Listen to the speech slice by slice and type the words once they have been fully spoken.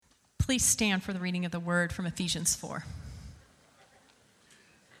Please stand for the reading of the word from Ephesians 4.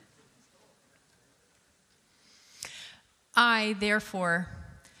 I, therefore,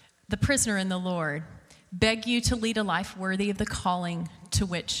 the prisoner in the Lord, beg you to lead a life worthy of the calling to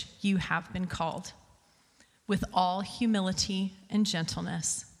which you have been called, with all humility and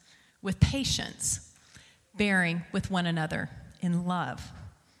gentleness, with patience, bearing with one another in love,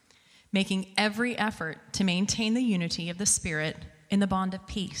 making every effort to maintain the unity of the Spirit in the bond of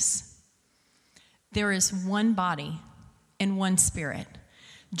peace. There is one body and one Spirit,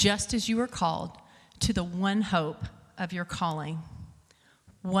 just as you were called to the one hope of your calling,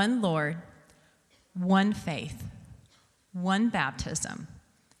 one Lord, one faith, one baptism,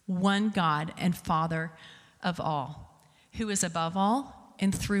 one God and Father of all, who is above all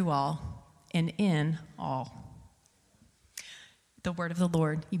and through all and in all. The word of the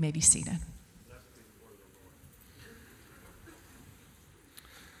Lord. You may be seated.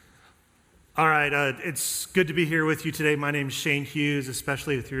 All right, it's good to be here with you today. My name is Shane Hughes,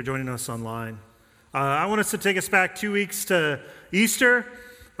 especially if you're joining us online. I want us to take us back 2 weeks to Easter,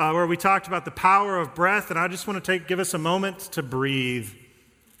 where we talked about the power of breath, and I just want to give us a moment to breathe.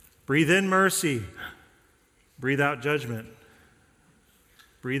 Breathe in mercy. Breathe out judgment.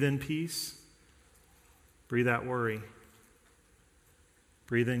 Breathe in peace. Breathe out worry.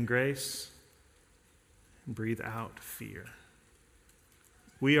 Breathe in grace. And breathe out fear.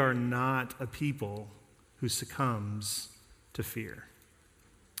 We are not a people who succumbs to fear.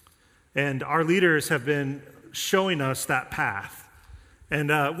 And our leaders have been showing us that path. And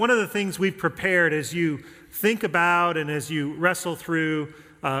one of the things we've prepared as you think about and as you wrestle through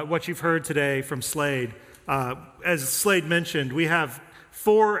what you've heard today from Slade, as Slade mentioned, we have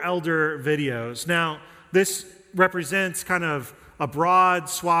 4 elder videos. Now, this represents kind of a broad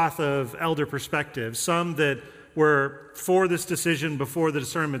swath of elder perspectives, some that were for this decision before the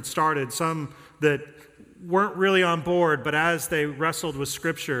sermon started, some that weren't really on board, but as they wrestled with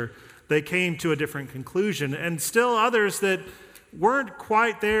Scripture, they came to a different conclusion, and still others that weren't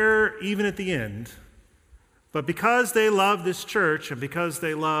quite there even at the end. But because they love this church and because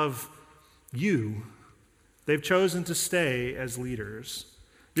they love you, they've chosen to stay as leaders.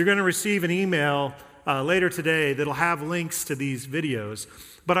 You're going to receive an email later today that'll have links to these videos.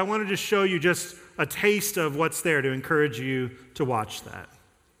 But I wanted to show you just a taste of what's there to encourage you to watch that.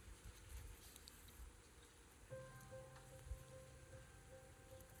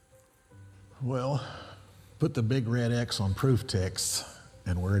 Well, put the big red X on proof texts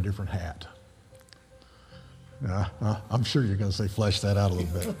and wear a different hat. I'm sure you're going to say flesh that out a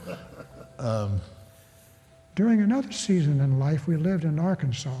little bit. During another season in life, we lived in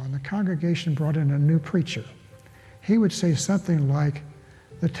Arkansas, and the congregation brought in a new preacher. He would say something like,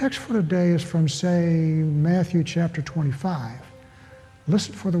 the text for today is from, say, Matthew chapter 25.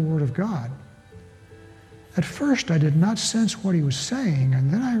 Listen for the word of God. At first, I did not sense what he was saying, and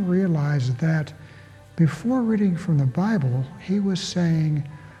then I realized that before reading from the Bible, he was saying,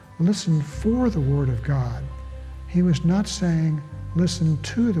 listen for the word of God. He was not saying, listen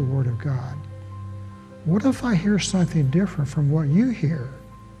to the word of God. What if I hear something different from what you hear?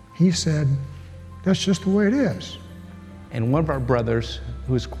 He said, that's just the way it is. And one of our brothers,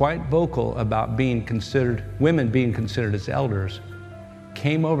 who is quite vocal about women being considered as elders,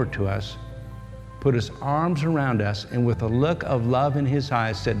 came over to us, put his arms around us, and with a look of love in his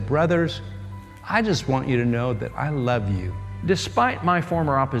eyes said, brothers, I just want you to know that I love you. Despite my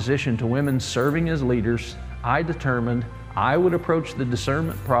former opposition to women serving as leaders, I determined I would approach the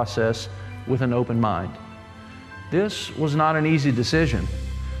discernment process with an open mind. This was not an easy decision.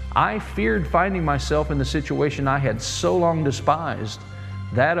 I feared finding myself in the situation I had so long despised,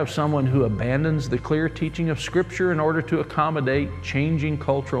 that of someone who abandons the clear teaching of Scripture in order to accommodate changing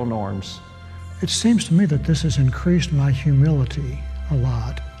cultural norms. It seems to me that this has increased my humility a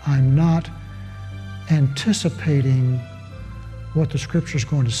lot. I'm not anticipating what the Scripture is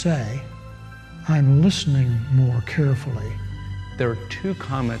going to say. I'm listening more carefully. There were 2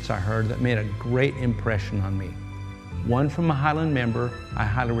 comments I heard that made a great impression on me. One from a Highland member I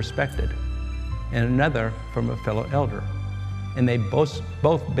highly respected, and another from a fellow elder. And they both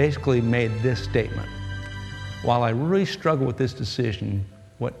basically made this statement. While I really struggle with this decision,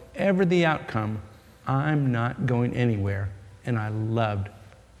 whatever the outcome, I'm not going anywhere. And I loved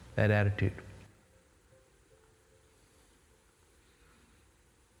that attitude.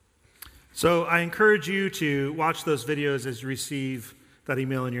 So I encourage you to watch those videos as you receive that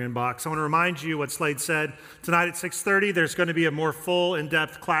email in your inbox. I want to remind you what Slade said. Tonight at 6:30, there's going to be a more full,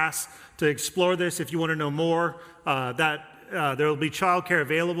 in-depth class to explore this. If you want to know more, there will be childcare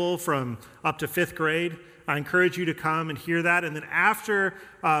available from up to 5th grade. I encourage you to come and hear that. And then after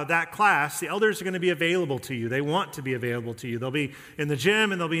that class, the elders are going to be available to you. They want to be available to you. They'll be in the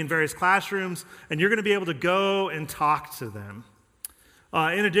gym and they'll be in various classrooms, and you're going to be able to go and talk to them.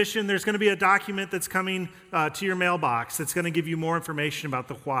 In addition, there's going to be a document that's coming to your mailbox that's going to give you more information about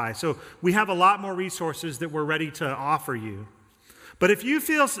the why. So we have a lot more resources that we're ready to offer you. But if you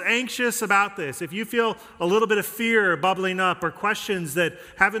feel anxious about this, if you feel a little bit of fear bubbling up or questions that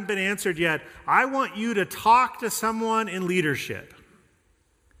haven't been answered yet, I want you to talk to someone in leadership.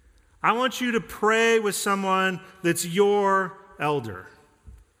 I want you to pray with someone that's your elder.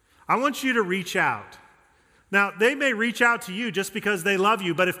 I want you to reach out. Now, they may reach out to you just because they love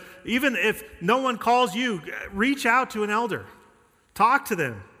you, but even if no one calls you, reach out to an elder. Talk to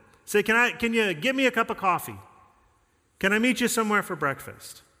them. Say, can you give me a cup of coffee? Can I meet you somewhere for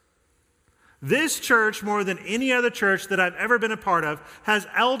breakfast? This church, more than any other church that I've ever been a part of, has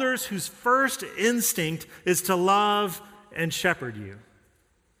elders whose first instinct is to love and shepherd you.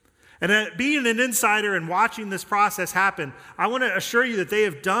 And being an insider and watching this process happen, I want to assure you that they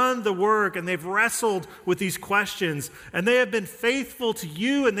have done the work and they've wrestled with these questions, and they have been faithful to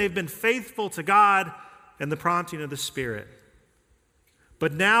you and they've been faithful to God and the prompting of the Spirit.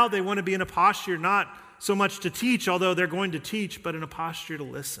 But now they want to be in a posture not so much to teach, although they're going to teach, but in a posture to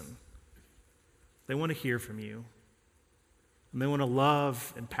listen. They want to hear from you. And they want to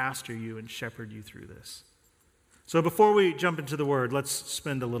love and pastor you and shepherd you through this. So before we jump into the word, let's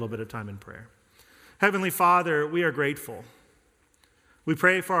spend a little bit of time in prayer. Heavenly Father, we are grateful. We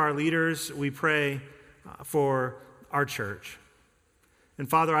pray for our leaders. We pray for our church. And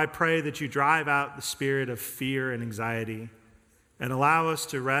Father, I pray that you drive out the spirit of fear and anxiety and allow us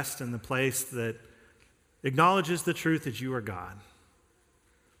to rest in the place that acknowledges the truth that you are God,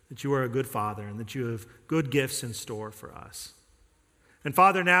 that you are a good Father, and that you have good gifts in store for us. And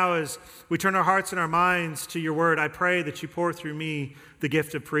Father, now as we turn our hearts and our minds to your word, I pray that you pour through me the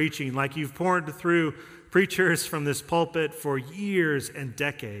gift of preaching like you've poured through preachers from this pulpit for years and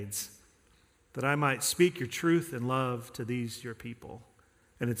decades, that I might speak your truth and love to these your people.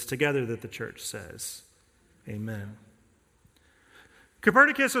 And it's together that the church says, amen.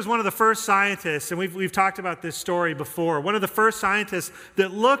 Copernicus was one of the first scientists, and we've talked about this story before, one of the first scientists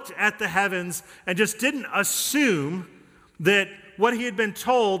that looked at the heavens and just didn't assume that what he had been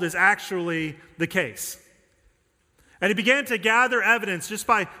told is actually the case. And he began to gather evidence just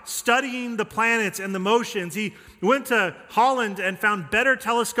by studying the planets and the motions. He went to Holland and found better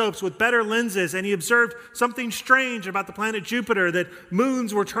telescopes with better lenses, and he observed something strange about the planet Jupiter, that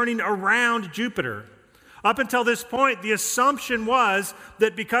moons were turning around Jupiter. Up until this point, the assumption was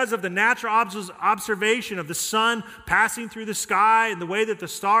that because of the natural observation of the sun passing through the sky and the way that the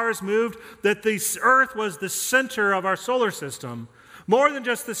stars moved, that the earth was the center of our solar system. More than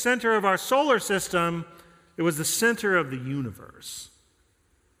just the center of our solar system, it was the center of the universe.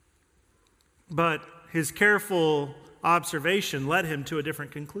 But his careful observation led him to a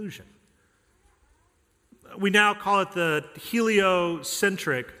different conclusion. We now call it the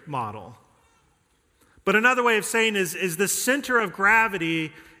heliocentric model. But another way of saying is the center of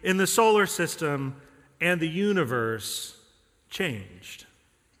gravity in the solar system and the universe changed.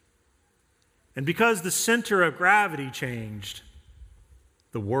 And because the center of gravity changed,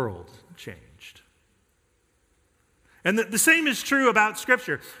 the world changed. And the same is true about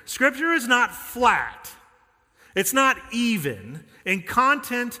Scripture. Scripture is not flat. It's not even in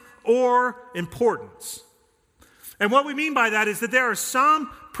content or importance. And what we mean by that is that there are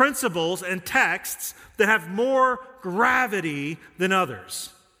some principles and texts that have more gravity than others.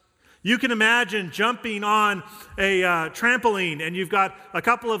 You can imagine jumping on a trampoline, and you've got a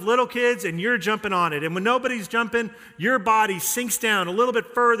couple of little kids and you're jumping on it. And when nobody's jumping, your body sinks down a little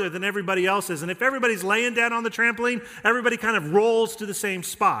bit further than everybody else's. And if everybody's laying down on the trampoline, everybody kind of rolls to the same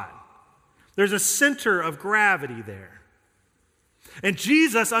spot. There's a center of gravity there. And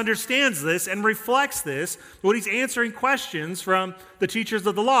Jesus understands this and reflects this when he's answering questions from the teachers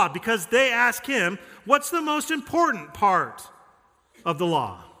of the law, because they ask him, what's the most important part of the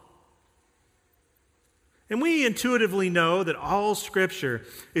law? And we intuitively know that all Scripture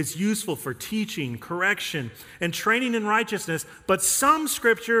is useful for teaching, correction, and training in righteousness, but some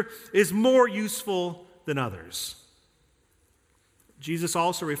Scripture is more useful than others. Jesus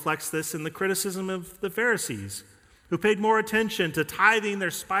also reflects this in the criticism of the Pharisees, who paid more attention to tithing their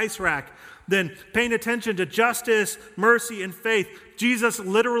spice rack than paying attention to justice, mercy, and faith. Jesus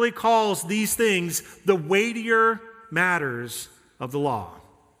literally calls these things the weightier matters of the law.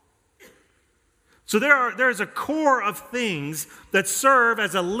 So there is a core of things that serve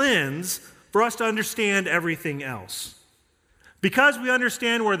as a lens for us to understand everything else. Because we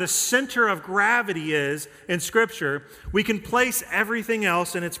understand where the center of gravity is in Scripture, we can place everything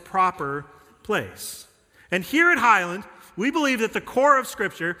else in its proper place. And here at Highland, we believe that the core of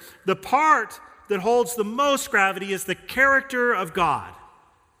Scripture, the part that holds the most gravity, is the character of God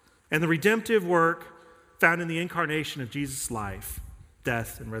and the redemptive work found in the incarnation of Jesus' life,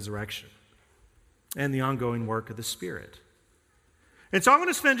 death, and resurrection, and the ongoing work of the Spirit. And so I want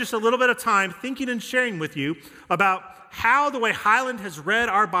to spend just a little bit of time thinking and sharing with you about how the way Highland has read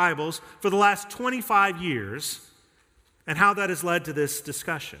our Bibles for the last 25 years and how that has led to this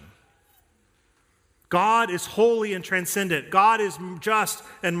discussion. God is holy and transcendent. God is just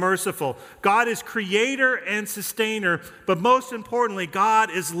and merciful. God is creator and sustainer. But most importantly, God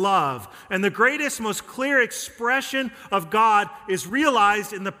is love. And the greatest, most clear expression of God is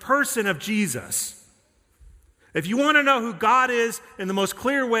realized in the person of Jesus. If you want to know who God is in the most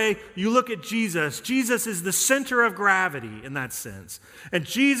clear way, you look at Jesus. Jesus is the center of gravity in that sense. And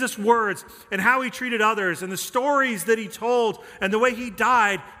Jesus' words and how he treated others and the stories that he told and the way he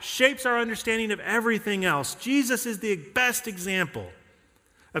died shapes our understanding of everything else. Jesus is the best example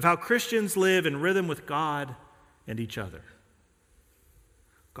of how Christians live in rhythm with God and each other.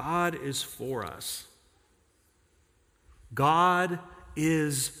 God is for us. God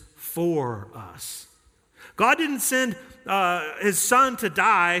is for us. God didn't send his son to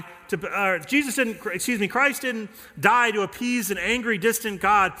die, Christ didn't die to appease an angry, distant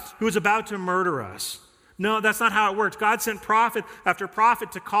God who was about to murder us. No, that's not how it worked. God sent prophet after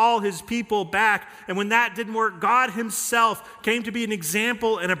prophet to call his people back. And when that didn't work, God himself came to be an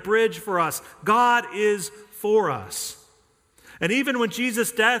example and a bridge for us. God is for us. And even when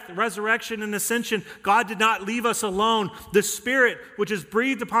Jesus' death, resurrection, and ascension, God did not leave us alone. The Spirit, which is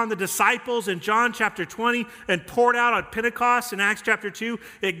breathed upon the disciples in John chapter 20 and poured out on Pentecost in Acts chapter 2,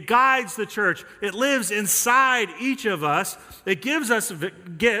 it guides the church. It lives inside each of us. It gives us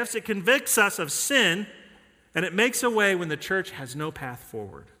gifts. It convicts us of sin. And it makes a way when the church has no path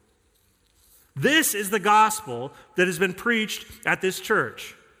forward. This is the gospel that has been preached at this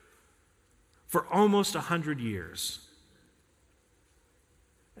church for almost 100 years.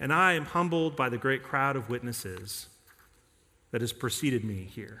 And I am humbled by the great crowd of witnesses that has preceded me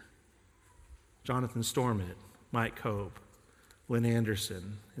here. Jonathan Stormont, Mike Cope, Lynn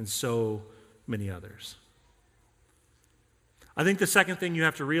Anderson, and so many others. I think the second thing you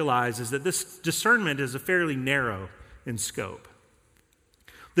have to realize is that this discernment is fairly narrow in scope.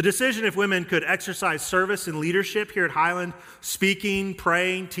 The decision if women could exercise service and leadership here at Highland, speaking,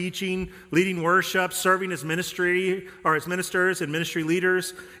 praying, teaching, leading worship, serving as ministry or as ministers and ministry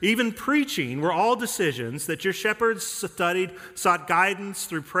leaders, even preaching, were all decisions that your shepherds studied, sought guidance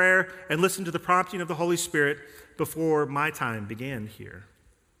through prayer, and listened to the prompting of the Holy Spirit before my time began here.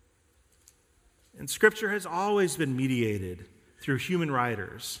 And Scripture has always been mediated through human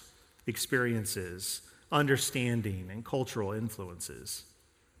writers, experiences, understanding, and cultural influences.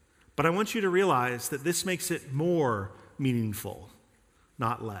 But I want you to realize that this makes it more meaningful,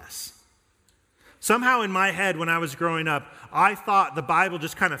 not less. Somehow in my head when I was growing up, I thought the Bible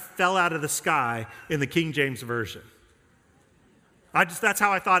just kind of fell out of the sky in the King James Version. That's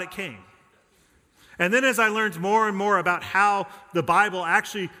how I thought it came. And then as I learned more and more about how the Bible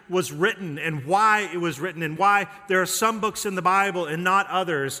actually was written and why it was written and why there are some books in the Bible and not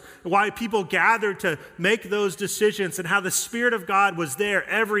others, why people gathered to make those decisions and how the Spirit of God was there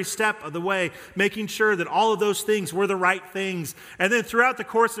every step of the way, making sure that all of those things were the right things. And then throughout the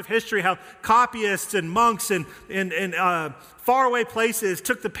course of history, how copyists and monks and faraway places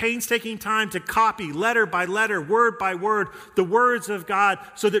took the painstaking time to copy letter by letter, word by word, the words of God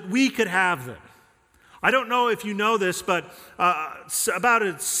so that we could have them. I don't know if you know this, but about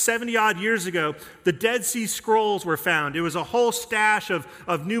 70-odd years ago, the Dead Sea Scrolls were found. It was a whole stash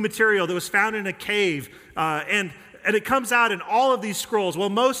of new material that was found in a cave. And it comes out in all of these scrolls, well,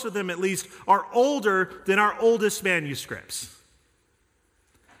 most of them at least, are older than our oldest manuscripts.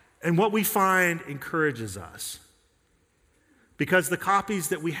 And what we find encourages us. Because the copies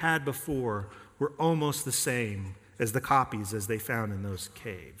that we had before were almost the same as the copies as they found in those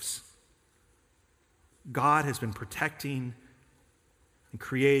caves. God has been protecting and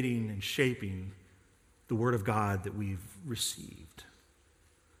creating and shaping the Word of God that we've received.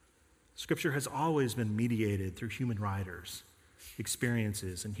 Scripture has always been mediated through human writers,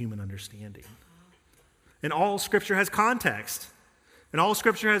 experiences, and human understanding. And all Scripture has context, and all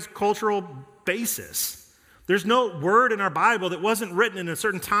Scripture has cultural basis. There's no word in our Bible that wasn't written in a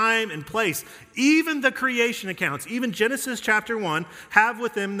certain time and place. Even the creation accounts, even Genesis chapter 1, have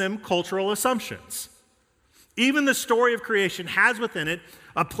within them cultural assumptions. Even the story of creation has within it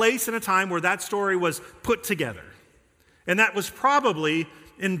a place and a time where that story was put together. And that was probably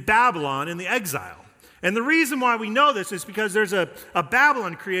in Babylon in the exile. And the reason why we know this is because there's a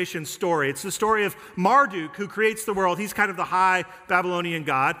Babylon creation story. It's the story of Marduk, who creates the world. He's kind of the high Babylonian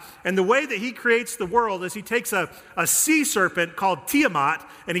god. And the way that he creates the world is he takes a sea serpent called Tiamat,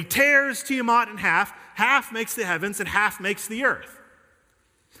 and he tears Tiamat in half. Half makes the heavens, and half makes the earth.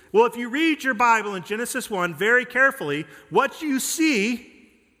 Well, if you read your Bible in Genesis 1 very carefully, what you see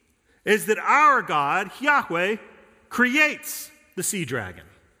is that our God, Yahweh, creates the sea dragon.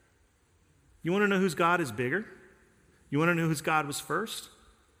 You want to know whose God is bigger? You want to know whose God was first?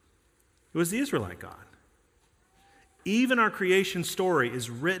 It was the Israelite God. Even our creation story is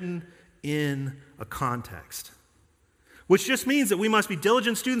written in a context, which just means that we must be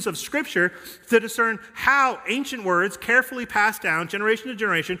diligent students of Scripture to discern how ancient words, carefully passed down generation to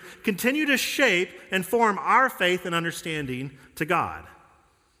generation, continue to shape and form our faith and understanding to God.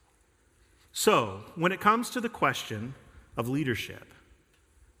 So, when it comes to the question of leadership,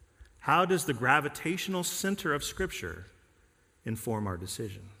 how does the gravitational center of Scripture inform our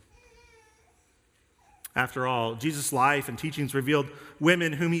decision? After all, Jesus' life and teachings revealed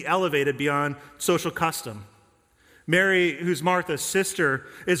women whom he elevated beyond social custom. Mary, who's Martha's sister,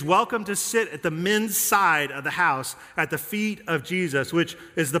 is welcome to sit at the men's side of the house at the feet of Jesus, which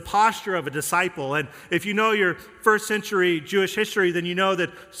is the posture of a disciple. And if you know your first century Jewish history, then you know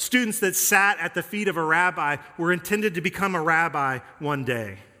that students that sat at the feet of a rabbi were intended to become a rabbi one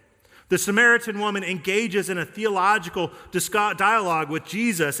day. The Samaritan woman engages in a theological dialogue with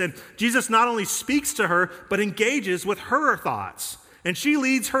Jesus, and Jesus not only speaks to her, but engages with her thoughts. And she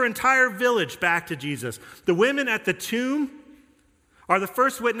leads her entire village back to Jesus. The women at the tomb are the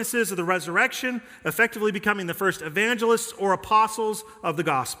first witnesses of the resurrection, effectively becoming the first evangelists or apostles of the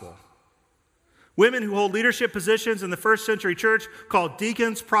gospel. Women who hold leadership positions in the first century church, called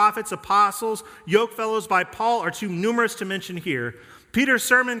deacons, prophets, apostles, yoke fellows by Paul, are too numerous to mention here. Peter's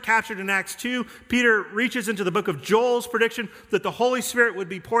sermon captured in Acts 2, Peter reaches into the book of Joel's prediction that the Holy Spirit would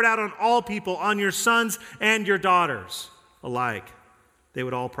be poured out on all people, on your sons and your daughters alike. They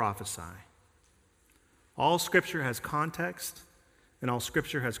would all prophesy. All Scripture has context, and all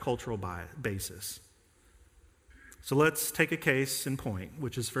Scripture has cultural basis. So let's take a case in point,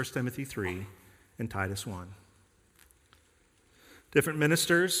 which is 1 Timothy 3 and Titus 1. Different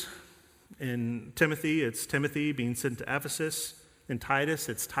ministers. In Timothy, it's Timothy being sent to Ephesus. In Titus,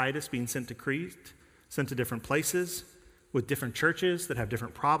 it's Titus being sent to Crete, sent to different places with different churches that have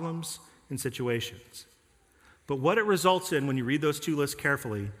different problems and situations. But what it results in when you read those two lists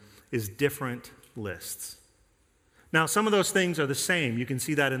carefully is different lists. Now, some of those things are the same. You can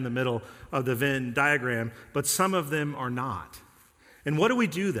see that in the middle of the Venn diagram, but some of them are not. And what do we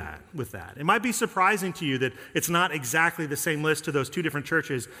do with that? It might be surprising to you that it's not exactly the same list to those two different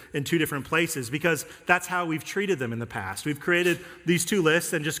churches in two different places, because that's how we've treated them in the past. We've created these two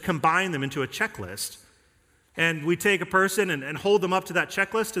lists and just combined them into a checklist. And we take a person and hold them up to that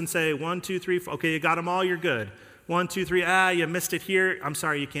checklist and say, 1, 2, 3, 4, okay, you got them all, you're good. 1, 2, 3, you missed it here. I'm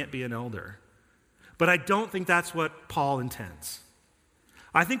sorry, you can't be an elder. But I don't think that's what Paul intends.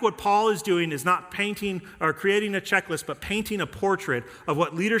 I think what Paul is doing is not painting or creating a checklist, but painting a portrait of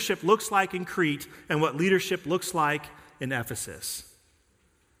what leadership looks like in Crete and what leadership looks like in Ephesus.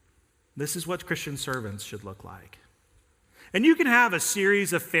 This is what Christian servants should look like. And you can have a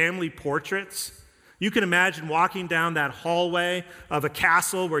series of family portraits. You can imagine walking down that hallway of a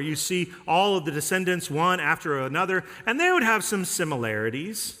castle where you see all of the descendants one after another, and they would have some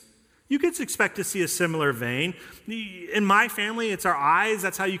similarities. You could expect to see a similar vein. In my family, it's our eyes.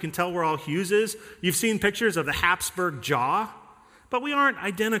 That's how you can tell we're all Hugheses. You've seen pictures of the Habsburg jaw, but we aren't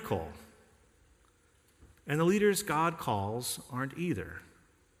identical. And the leaders God calls aren't either.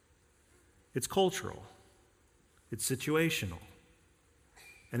 It's cultural. It's situational.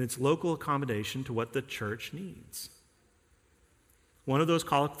 And it's local accommodation to what the church needs. One of those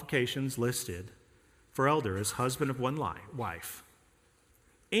qualifications listed for elder is husband of one wife.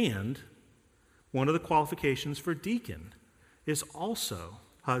 And one of the qualifications for deacon is also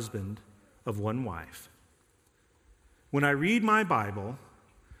husband of one wife. When I read my Bible,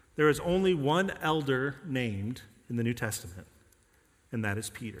 there is only one elder named in the New Testament, and that is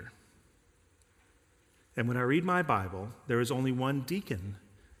Peter. And when I read my Bible, there is only one deacon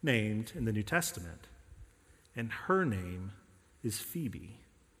named in the New Testament, and her name is Phoebe.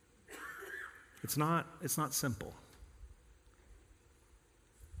 It's not simple.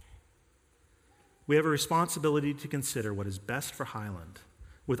 We have a responsibility to consider what is best for Highland,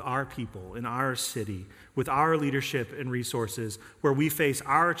 with our people, in our city, with our leadership and resources, where we face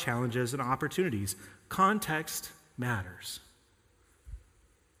our challenges and opportunities. Context matters.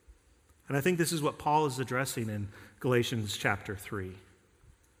 And I think this is what Paul is addressing in Galatians chapter 3.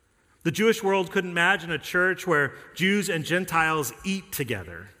 The Jewish world couldn't imagine a church where Jews and Gentiles eat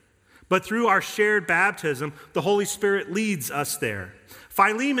together. But through our shared baptism, the Holy Spirit leads us there.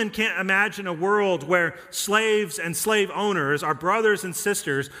 Philemon can't imagine a world where slaves and slave owners are brothers and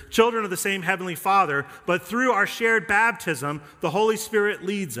sisters, children of the same Heavenly Father, but through our shared baptism, the Holy Spirit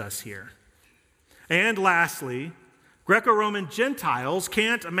leads us here. And lastly, Greco-Roman Gentiles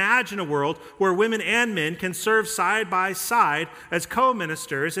can't imagine a world where women and men can serve side by side as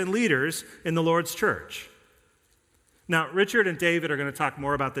co-ministers and leaders in the Lord's church. Now, Richard and David are going to talk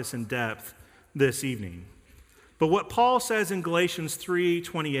more about this in depth this evening. But what Paul says in Galatians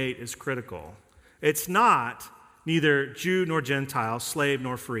 3:28 is critical. It's not neither Jew nor Gentile, slave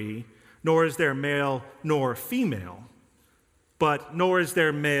nor free, nor is there male nor female, but nor is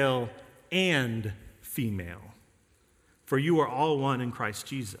there male and female. For you are all one in Christ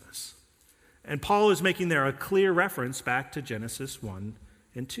Jesus. And Paul is making there a clear reference back to Genesis 1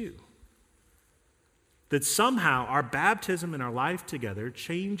 and 2. That somehow our baptism and our life together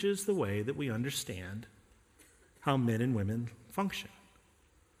changes the way that we understand how men and women function.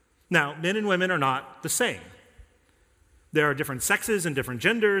 Now, men and women are not the same. There are different sexes and different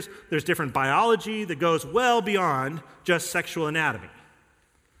genders. There's different biology that goes well beyond just sexual anatomy.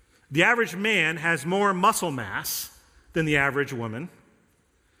 The average man has more muscle mass than the average woman,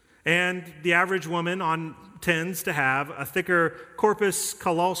 and the average woman tends to have a thicker corpus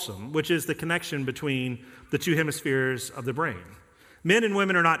callosum, which is the connection between the two hemispheres of the brain. Men and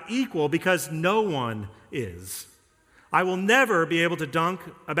women are not equal because no one is. I will never be able to dunk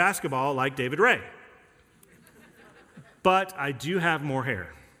a basketball like David Ray, but I do have more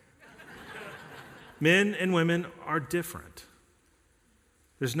hair. Men and women are different.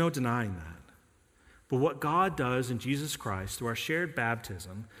 There's no denying that. But what God does in Jesus Christ through our shared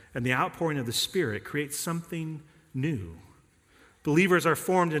baptism and the outpouring of the Spirit creates something new. Believers are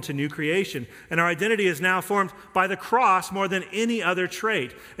formed into new creation, and our identity is now formed by the cross more than any other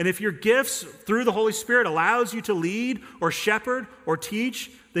trait. And if your gifts through the Holy Spirit allows you to lead or shepherd or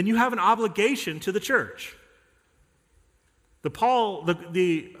teach, then you have an obligation to the church. The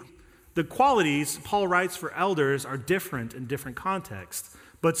qualities Paul writes for elders are different in different contexts,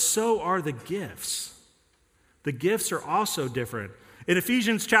 but so are the gifts. The gifts are also different. In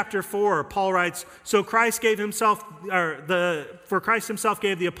Ephesians chapter 4, Paul writes, For Christ himself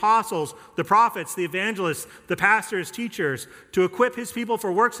gave the apostles, the prophets, the evangelists, the pastors, teachers, to equip his people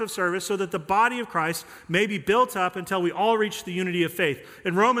for works of service so that the body of Christ may be built up until we all reach the unity of faith.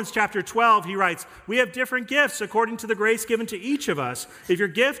 In Romans chapter 12, he writes, We have different gifts according to the grace given to each of us. If your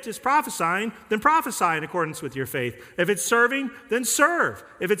gift is prophesying, then prophesy in accordance with your faith. If it's serving, then serve.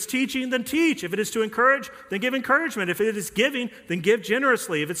 If it's teaching, then teach. If it is to encourage, then give encouragement. If it is giving, then give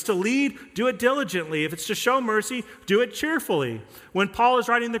generously. If it's to lead, do it diligently. If it's to show mercy, do it cheerfully. When Paul is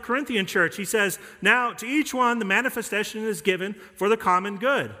writing the Corinthian church, he says, Now to each one the manifestation is given for the common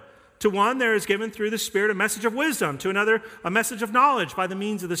good. To one there is given through the Spirit a message of wisdom, to another a message of knowledge by the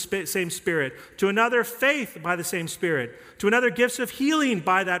means of the same Spirit, to another faith by the same Spirit, to another gifts of healing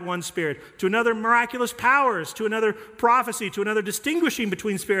by that one Spirit, to another miraculous powers, to another prophecy, to another distinguishing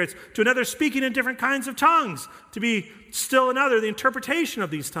between spirits, to another speaking in different kinds of tongues, to be still another the interpretation of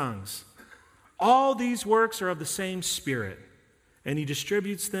these tongues. All these works are of the same Spirit, and he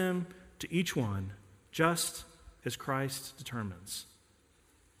distributes them to each one just as Christ determines.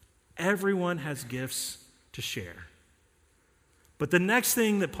 Everyone has gifts to share. But the next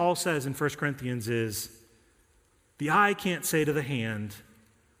thing that Paul says in 1 Corinthians is, the eye can't say to the hand,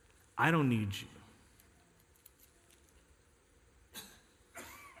 I don't need you.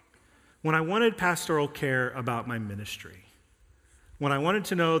 When I wanted pastoral care about my ministry, when I wanted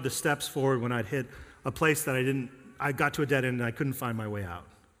to know the steps forward when I'd hit a place that I got to a dead end and I couldn't find my way out,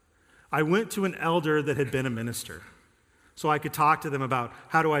 I went to an elder that had been a minister, so I could talk to them about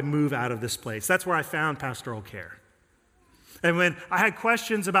how do I move out of this place. That's where I found pastoral care. And when I had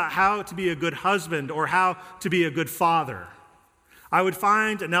questions about how to be a good husband or how to be a good father, I would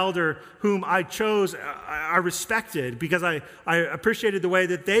find an elder whom I respected because I appreciated the way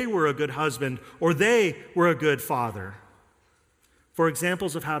that they were a good husband or they were a good father, for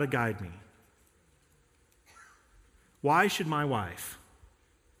examples of how to guide me. Why should my wife,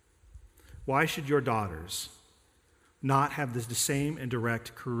 why should your daughters not have the same and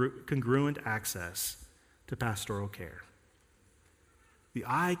direct, congruent access to pastoral care? The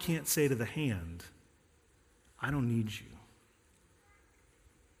eye can't say to the hand, I don't need you.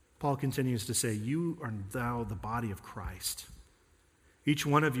 Paul continues to say, you are thou the body of Christ. Each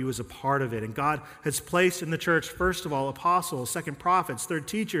one of you is a part of it. And God has placed in the church, first of all, apostles, second prophets, third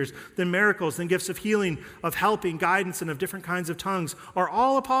teachers, then miracles, then gifts of healing, of helping, guidance, and of different kinds of tongues. Are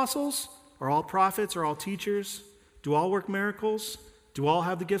all apostles? Are all prophets? Are all teachers? Do all work miracles? Do all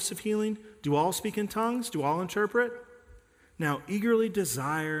have the gifts of healing? Do all speak in tongues? Do all interpret? Now, eagerly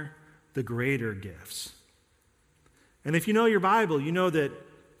desire the greater gifts. And if you know your Bible, you know that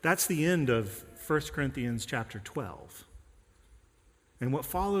that's the end of 1 Corinthians chapter 12. And what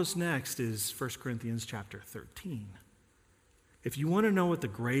follows next is 1 Corinthians chapter 13. If you want to know what the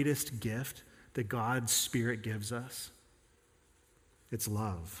greatest gift that God's Spirit gives us, it's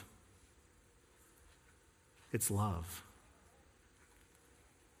love. It's love.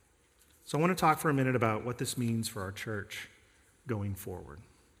 So I want to talk for a minute about what this means for our church going forward.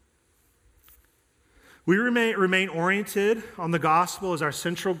 We remain oriented on the gospel as our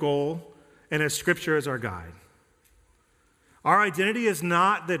central goal and as Scripture as our guide. Our identity is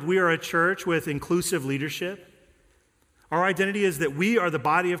not that we are a church with inclusive leadership. Our identity is that we are the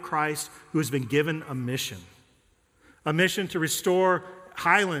body of Christ who has been given a mission to restore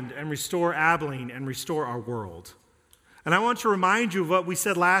Highland and restore Abilene and restore our world. And I want to remind you of what we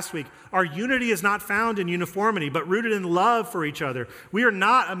said last week. Our unity is not found in uniformity, but rooted in love for each other. We are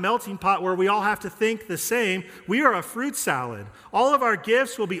not a melting pot where we all have to think the same. We are a fruit salad. All of our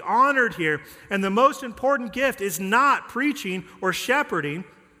gifts will be honored here. And the most important gift is not preaching or shepherding.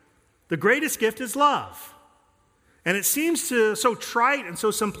 The greatest gift is love. And it seems so trite and so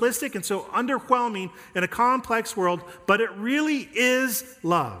simplistic and so underwhelming in a complex world, but it really is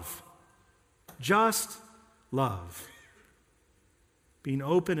love. Just love. Being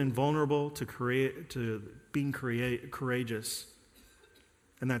open and vulnerable to being courageous,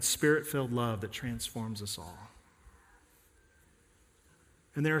 and that Spirit-filled love that transforms us all.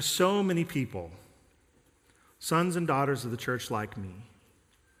 And there are so many people, sons and daughters of the church like me,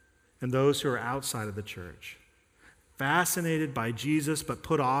 and those who are outside of the church, fascinated by Jesus but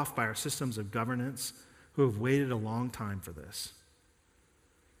put off by our systems of governance, who have waited a long time for this.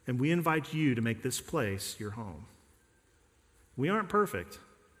 And we invite you to make this place your home. We aren't perfect,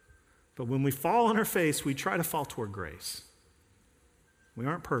 but when we fall on our face, we try to fall toward grace. We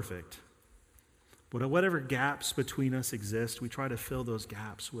aren't perfect, but whatever gaps between us exist, we try to fill those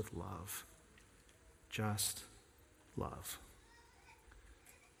gaps with love. Just love.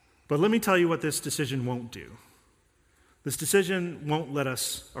 But let me tell you what this decision won't do. This decision won't let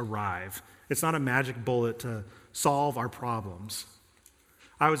us arrive. It's not a magic bullet to solve our problems.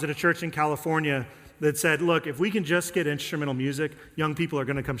 I was at a church in California that said, look, if we can just get instrumental music, young people are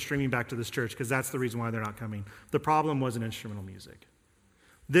going to come streaming back to this church because that's the reason why they're not coming. The problem wasn't instrumental music.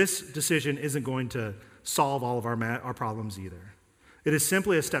 This decision isn't going to solve all of our problems either. It is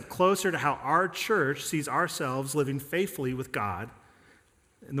simply a step closer to how our church sees ourselves living faithfully with God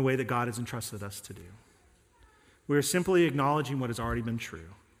in the way that God has entrusted us to do. We are simply acknowledging what has already been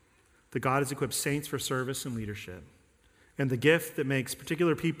true, that God has equipped saints for service and leadership. And the gift that makes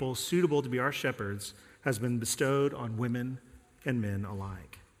particular people suitable to be our shepherds has been bestowed on women and men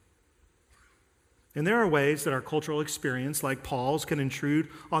alike. And there are ways that our cultural experience, like Paul's, can intrude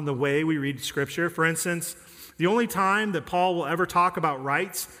on the way we read Scripture. For instance, the only time that Paul will ever talk about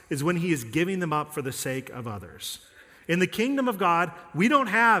rights is when he is giving them up for the sake of others. In the kingdom of God, we don't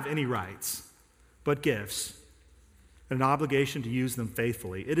have any rights, but gifts, and an obligation to use them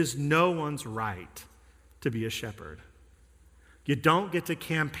faithfully. It is no one's right to be a shepherd. You don't get to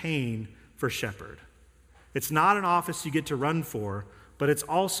campaign for shepherd. It's not an office you get to run for, but it's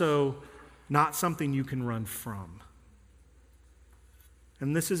also not something you can run from.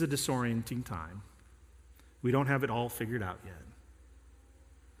 And this is a disorienting time. We don't have it all figured out yet.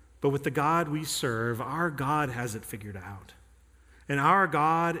 But with the God we serve, our God has it figured out. And our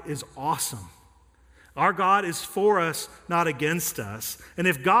God is awesome. Our God is for us, not against us. And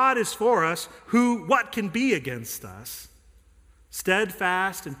if God is for us, what can be against us?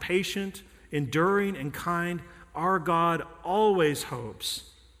 Steadfast and patient, enduring and kind, our God always hopes,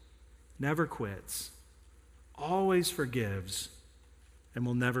 never quits, always forgives, and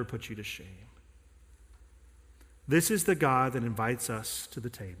will never put you to shame. This is the God that invites us to the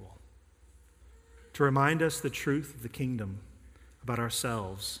table to remind us the truth of the kingdom about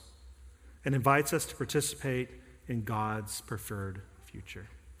ourselves and invites us to participate in God's preferred future.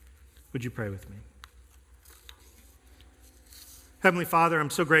 Would you pray with me? Heavenly Father,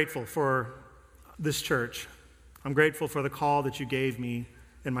 I'm so grateful for this church. I'm grateful for the call that you gave me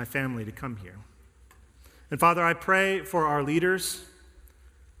and my family to come here. And Father, I pray for our leaders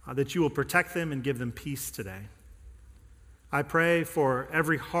that you will protect them and give them peace today. I pray for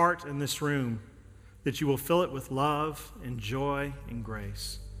every heart in this room that you will fill it with love and joy and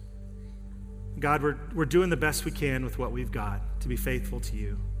grace. God, we're doing the best we can with what we've got to be faithful to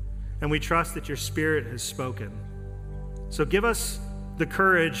you. And we trust that your Spirit has spoken. So give us the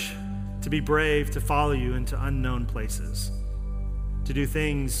courage to be brave, to follow you into unknown places, to do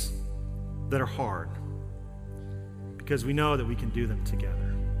things that are hard, because we know that we can do them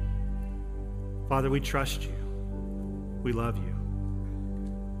together. Father, we trust you. We love you.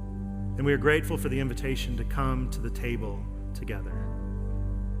 And we are grateful for the invitation to come to the table together.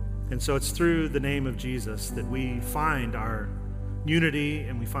 And so it's through the name of Jesus that we find our unity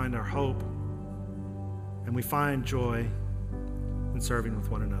and we find our hope and we find joy in serving with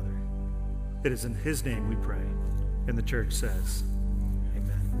one another. It is in his name we pray. And the church says,